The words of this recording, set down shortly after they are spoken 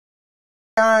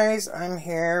Guys, I'm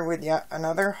here with yet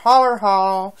another Hollar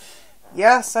haul.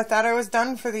 Yes, I thought I was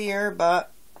done for the year,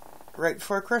 but right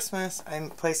before Christmas I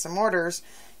placed some orders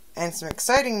and some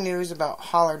exciting news about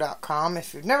Hollar.com.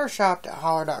 If you've never shopped at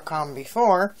Hollar.com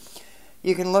before,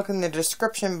 you can look in the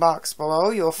description box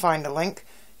below. You'll find a link.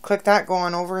 Click that, go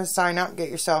on over and sign up. Get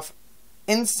yourself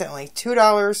instantly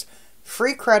 $2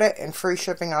 free credit and free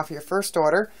shipping off your first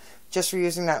order just for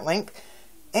using that link.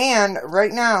 And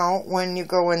right now, when you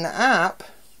go in the app,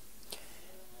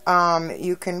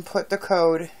 you can put the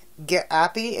code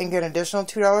GETAPPY and get an additional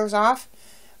 $2 off.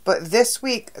 But this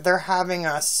week, they're having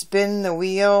a spin the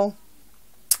wheel.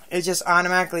 It just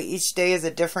automatically, each day is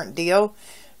a different deal.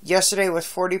 Yesterday was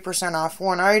 40% off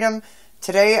one item.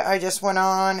 Today, I just went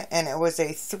on and it was a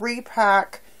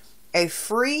 3-pack, a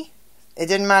free, it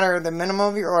didn't matter the minimum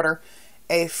of your order,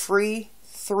 a free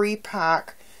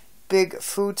 3-pack big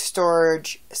food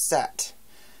storage set.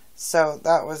 So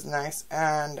that was nice,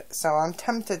 and so I'm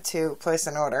tempted to place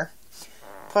an order.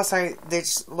 Plus they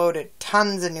just loaded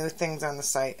tons of new things on the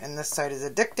site, and this site is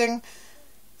addicting.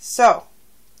 So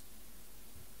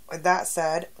with that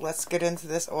said, let's get into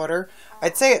this order.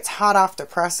 I'd say it's hot off the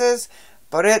presses,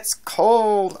 but it's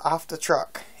cold off the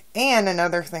truck. And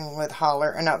another thing with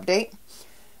Hollar, an update,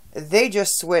 they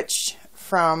just switched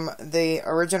from the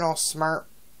original Smart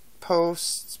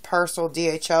Post parcel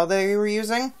DHL they were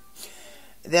using.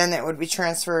 Then it would be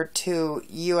transferred to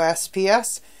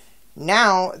USPS.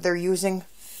 Now they're using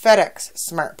FedEx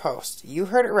Smart Post. You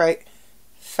heard it right,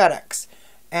 FedEx.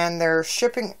 And they're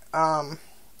shipping,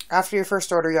 after your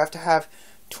first order you have to have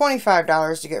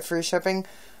 $25 to get free shipping,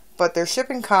 but their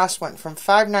shipping cost went from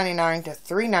 $5.99 to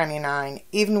 $3.99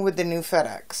 even with the new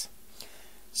FedEx.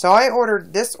 So I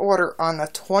ordered this order on the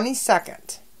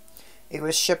 22nd. It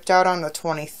was shipped out on the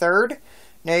 23rd.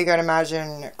 Now you gotta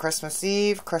imagine Christmas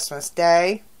Eve, Christmas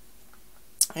Day.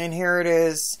 And here it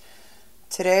is.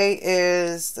 Today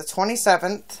is the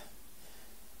 27th.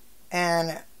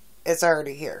 And it's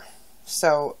already here.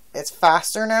 So it's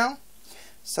faster now.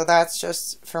 So that's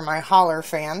just for my Hollar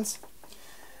fans.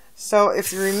 So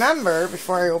if you remember,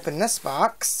 before I open this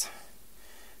box,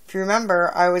 if you remember,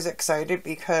 I was excited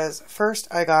because first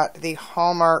I got the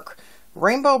Hallmark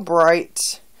Rainbow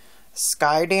Bright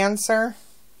Sky Dancer,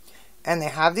 and they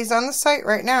have these on the site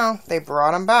right now. They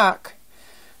brought them back.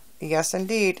 Yes,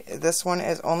 indeed. This one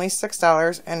is only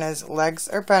 $6, and his legs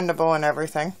are bendable and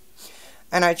everything.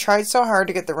 And I tried so hard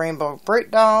to get the Rainbow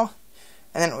Bright doll,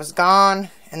 and then it was gone.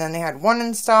 And then they had one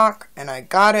in stock, and I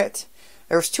got it.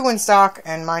 There was 2 in stock,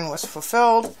 and mine was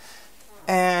fulfilled.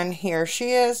 And here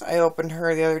she is. I opened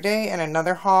her the other day in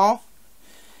another haul.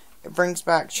 It brings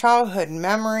back childhood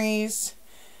memories.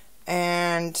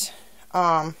 And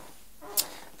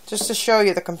just to show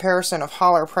you the comparison of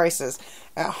Hollar prices.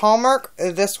 At Hallmark,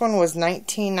 this one was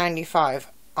 $19.95.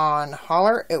 On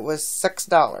Hollar, it was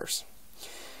 $6.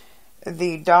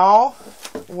 The doll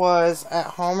was at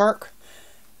Hallmark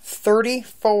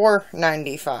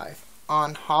 $34.95.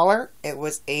 On Hollar, it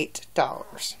was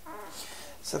 $8.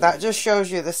 So that just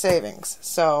shows you the savings.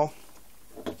 So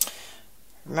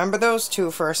remember those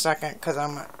two for a second, because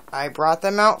I brought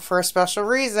them out for a special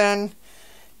reason,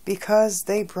 because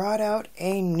they brought out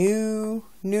a new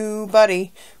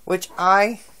buddy, which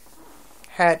I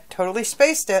had totally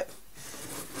spaced it,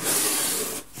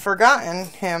 forgotten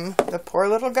him, the poor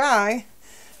little guy,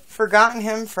 forgotten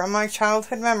him from my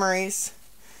childhood memories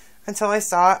until I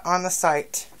saw it on the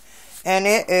site. And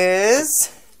it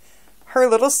is her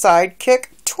little sidekick,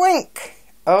 Twink.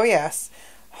 Oh yes,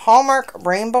 Hallmark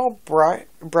Rainbow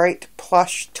Bright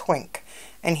Plush Twink.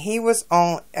 And he was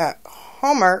on at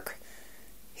Hallmark,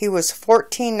 he was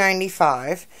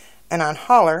 $14.95, and on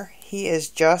Hollar he is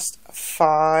just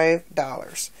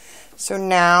 $5. So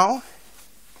now,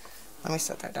 let me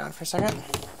set that down for a second.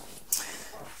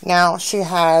 Now she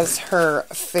has her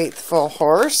faithful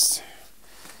horse.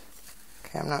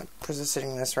 Okay, I'm not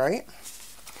positioning this right.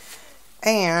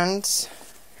 And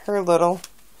her little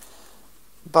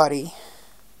buddy,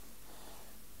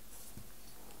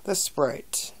 the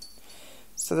Sprite.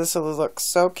 So this will look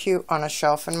so cute on a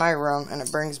shelf in my room, and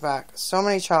it brings back so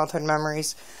many childhood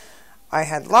memories. I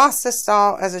had lost this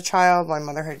doll as a child. My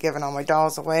mother had given all my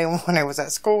dolls away when I was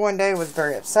at school one day, was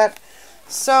very upset.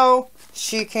 So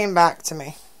she came back to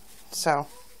me. So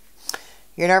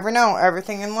you never know.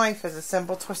 Everything in life is a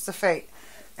simple twist of fate.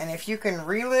 And if you can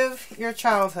relive your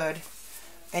childhood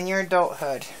and your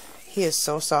adulthood, he is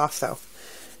so soft though.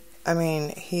 I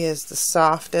mean, he is the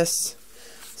softest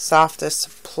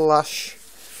plush.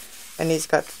 And he's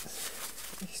got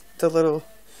the little,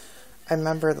 I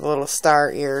remember the little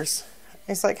star ears.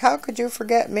 He's like, how could you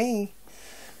forget me?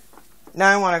 Now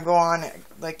I want to go on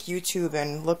like YouTube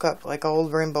and look up like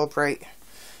old Rainbow Bright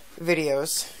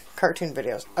videos, cartoon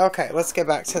videos. Okay, let's get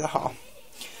back to the haul.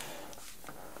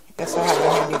 Guess I have the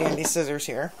handy dandy scissors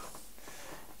here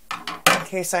in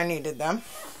case I needed them.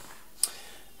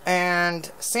 And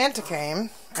Santa came,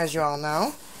 as you all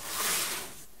know,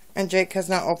 and Jake has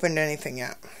not opened anything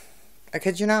yet. I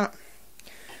kid you not.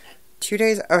 2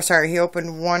 days, oh sorry, he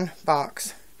opened one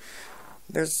box.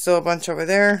 There's still a bunch over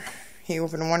there. He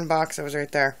opened one box that was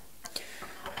right there.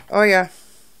 Oh yeah,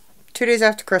 2 days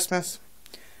after Christmas.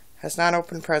 Has not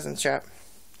opened presents yet.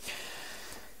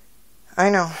 I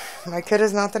know, my kid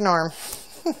is not the norm.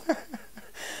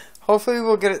 Hopefully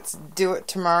we'll get it to do it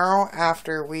tomorrow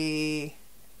after we,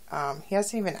 he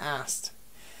hasn't even asked.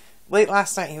 Late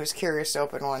last night he was curious to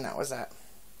open one, that was it.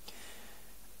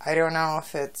 I don't know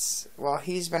if it's, well,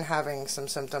 he's been having some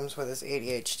symptoms with his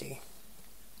ADHD.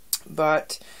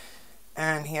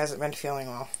 And he hasn't been feeling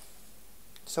well.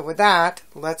 So with that,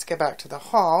 let's get back to the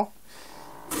haul.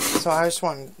 So I just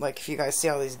want, like, if you guys see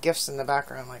all these gifts in the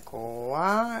background, like,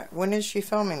 what? When is she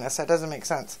filming this? That doesn't make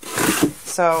sense.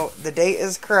 So the date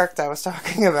is correct I was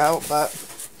talking about, but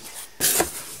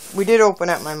we did open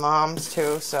at my mom's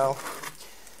too, so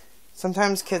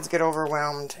sometimes kids get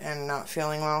overwhelmed and not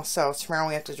feeling well. So tomorrow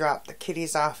we have to drop the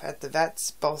kitties off at the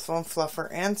vets. Both of them, Fluffer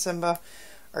and Simba,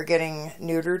 are getting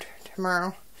neutered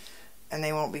tomorrow. And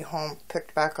they won't be home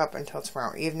picked back up until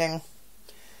tomorrow evening.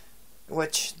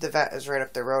 Which the vet is right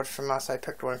up the road from us. I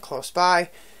picked one close by.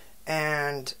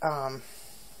 And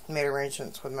made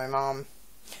arrangements with my mom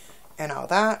and all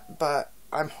that. But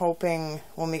I'm hoping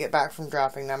when we get back from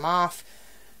dropping them off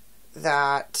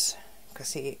that,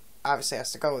 because he obviously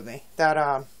has to go with me,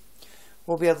 that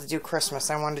we'll be able to do Christmas.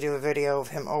 I want to do a video of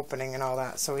him opening and all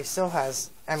that. So he still has,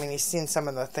 I mean, he's seen some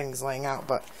of the things laying out,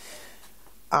 but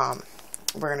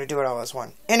we're going to do it all as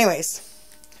one. Anyways,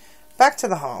 back to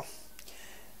the haul.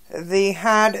 They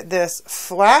had this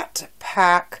flat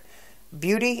pack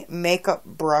beauty makeup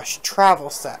brush travel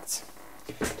set.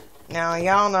 Now,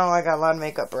 y'all know I got a lot of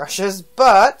makeup brushes,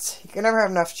 but you can never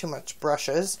have enough too much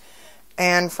brushes.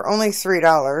 And for only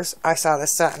 $3, I saw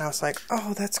this set and I was like,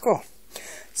 oh, that's cool.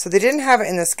 So they didn't have it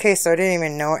in this case, so I didn't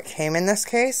even know it came in this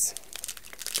case,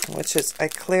 which is a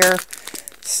clear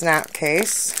snap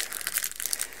case.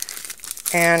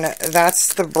 And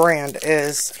that's the brand,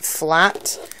 is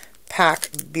Flat Pack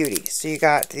Beauty. So you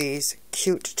got these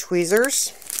cute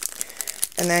tweezers.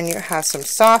 And then you have some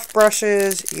soft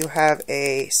brushes. You have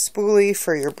a spoolie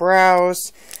for your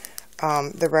brows.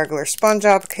 The regular sponge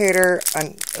applicator.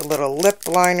 A little lip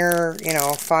liner, you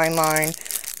know, fine line.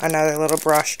 Another little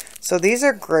brush. So these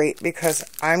are great because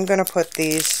I'm going to put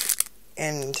these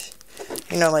in,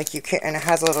 you know, like you can, and it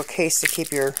has a little case to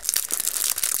keep your,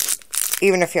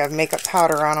 even if you have makeup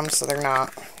powder on them, so they're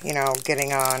not, you know,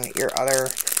 getting on your other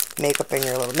makeup in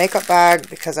your little makeup bag.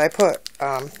 Because I put,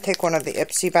 take one of the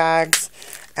Ipsy bags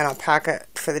and I'll pack it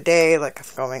for the day, like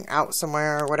if I'm going out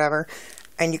somewhere or whatever.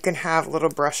 And you can have little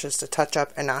brushes to touch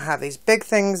up and not have these big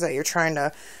things that you're trying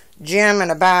to jam in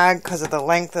a bag because of the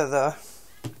length of the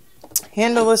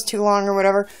handle is too long or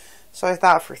whatever. So I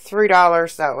thought for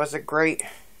 $3 that was a great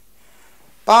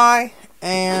buy.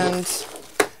 And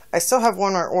I still have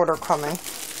one more order coming.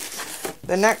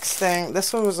 The next thing,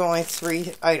 this one was only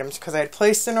 3 items because I had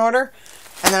placed an order,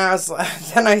 and then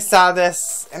then I saw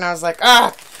this and I was like,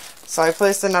 ah! So I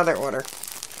placed another order.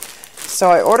 So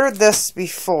I ordered this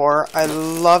before. I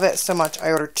love it so much.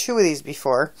 I ordered 2 of these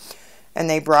before, and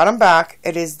they brought them back.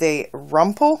 It is the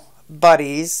Rumple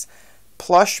Buddies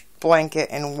plush blanket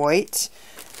in white,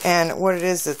 and what it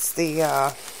is, it's the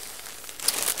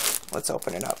let's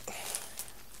open it up.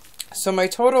 So my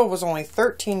total was only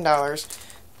 $13.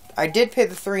 I did pay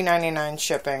the $3.99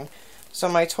 shipping, so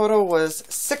my total was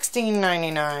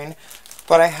 $16.99.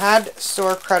 But I had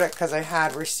store credit because I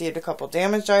had received a couple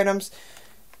damaged items.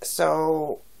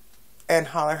 So, and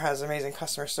Hollar has amazing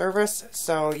customer service.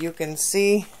 So you can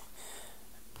see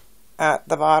at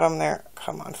the bottom there,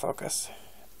 come on, focus,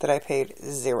 that I paid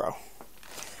 $0.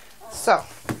 So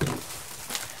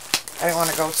I didn't want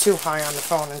to go too high on the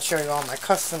phone and show you all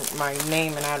my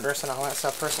name and address and all that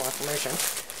stuff, personal information.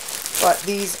 But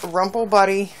these Rumple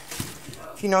Buddy,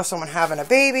 if you know someone having a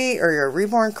baby, or you're a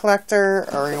reborn collector,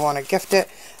 or you want to gift it,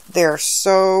 they're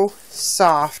so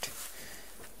soft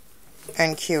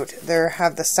and cute. They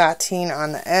have the sateen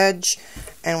on the edge,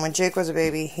 and when Jake was a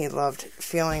baby, he loved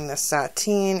feeling the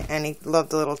sateen, and he loved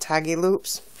the little taggy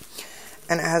loops.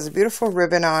 And it has a beautiful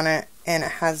ribbon on it, and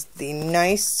it has the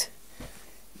nice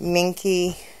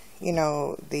minky, you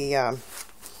know, the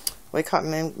we call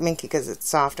it minky because it's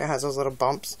soft. It has those little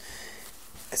bumps.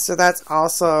 So that's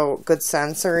also good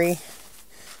sensory.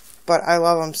 But I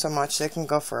love them so much. They can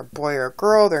go for a boy or a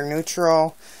girl. They're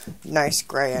neutral, nice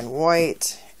gray and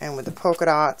white, and with the polka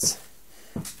dots.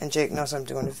 And Jake knows I'm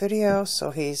doing a video,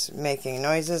 so he's making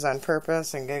noises on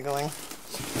purpose and giggling.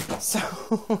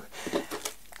 So,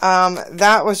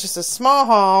 that was just a small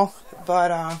haul,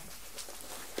 but I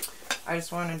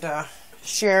just wanted to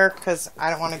share because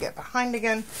I don't want to get behind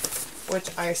again,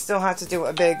 which I still have to do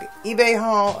a big eBay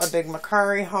haul, a big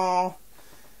Macari haul,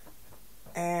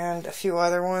 and a few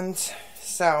other ones.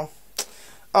 So,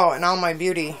 oh, and all my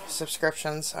beauty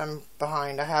subscriptions, I'm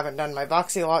behind. I haven't done my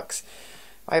Boxy Lux,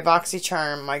 my Boxy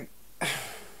Charm, my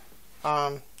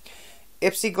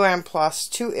Ipsy Glam Plus,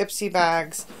 2 Ipsy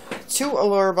bags, 2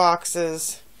 Allure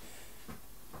boxes,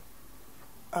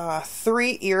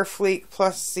 3 Ear Fleek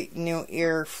plus the new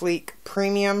Ear Fleek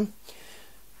Premium,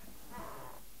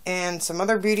 and some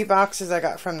other beauty boxes I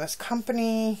got from this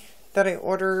company that I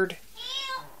ordered.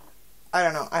 I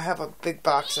don't know, I have a big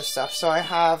box of stuff, so I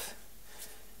have,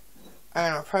 I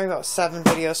don't know, probably about 7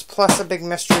 videos, plus a big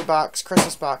mystery box,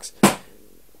 Christmas box.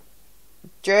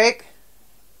 Jake?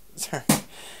 Sorry.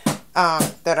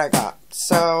 That I got.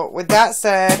 So, with that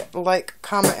said, like,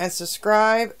 comment, and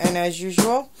subscribe, and as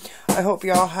usual, I hope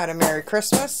you all had a Merry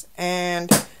Christmas,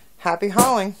 and Happy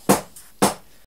Hauling.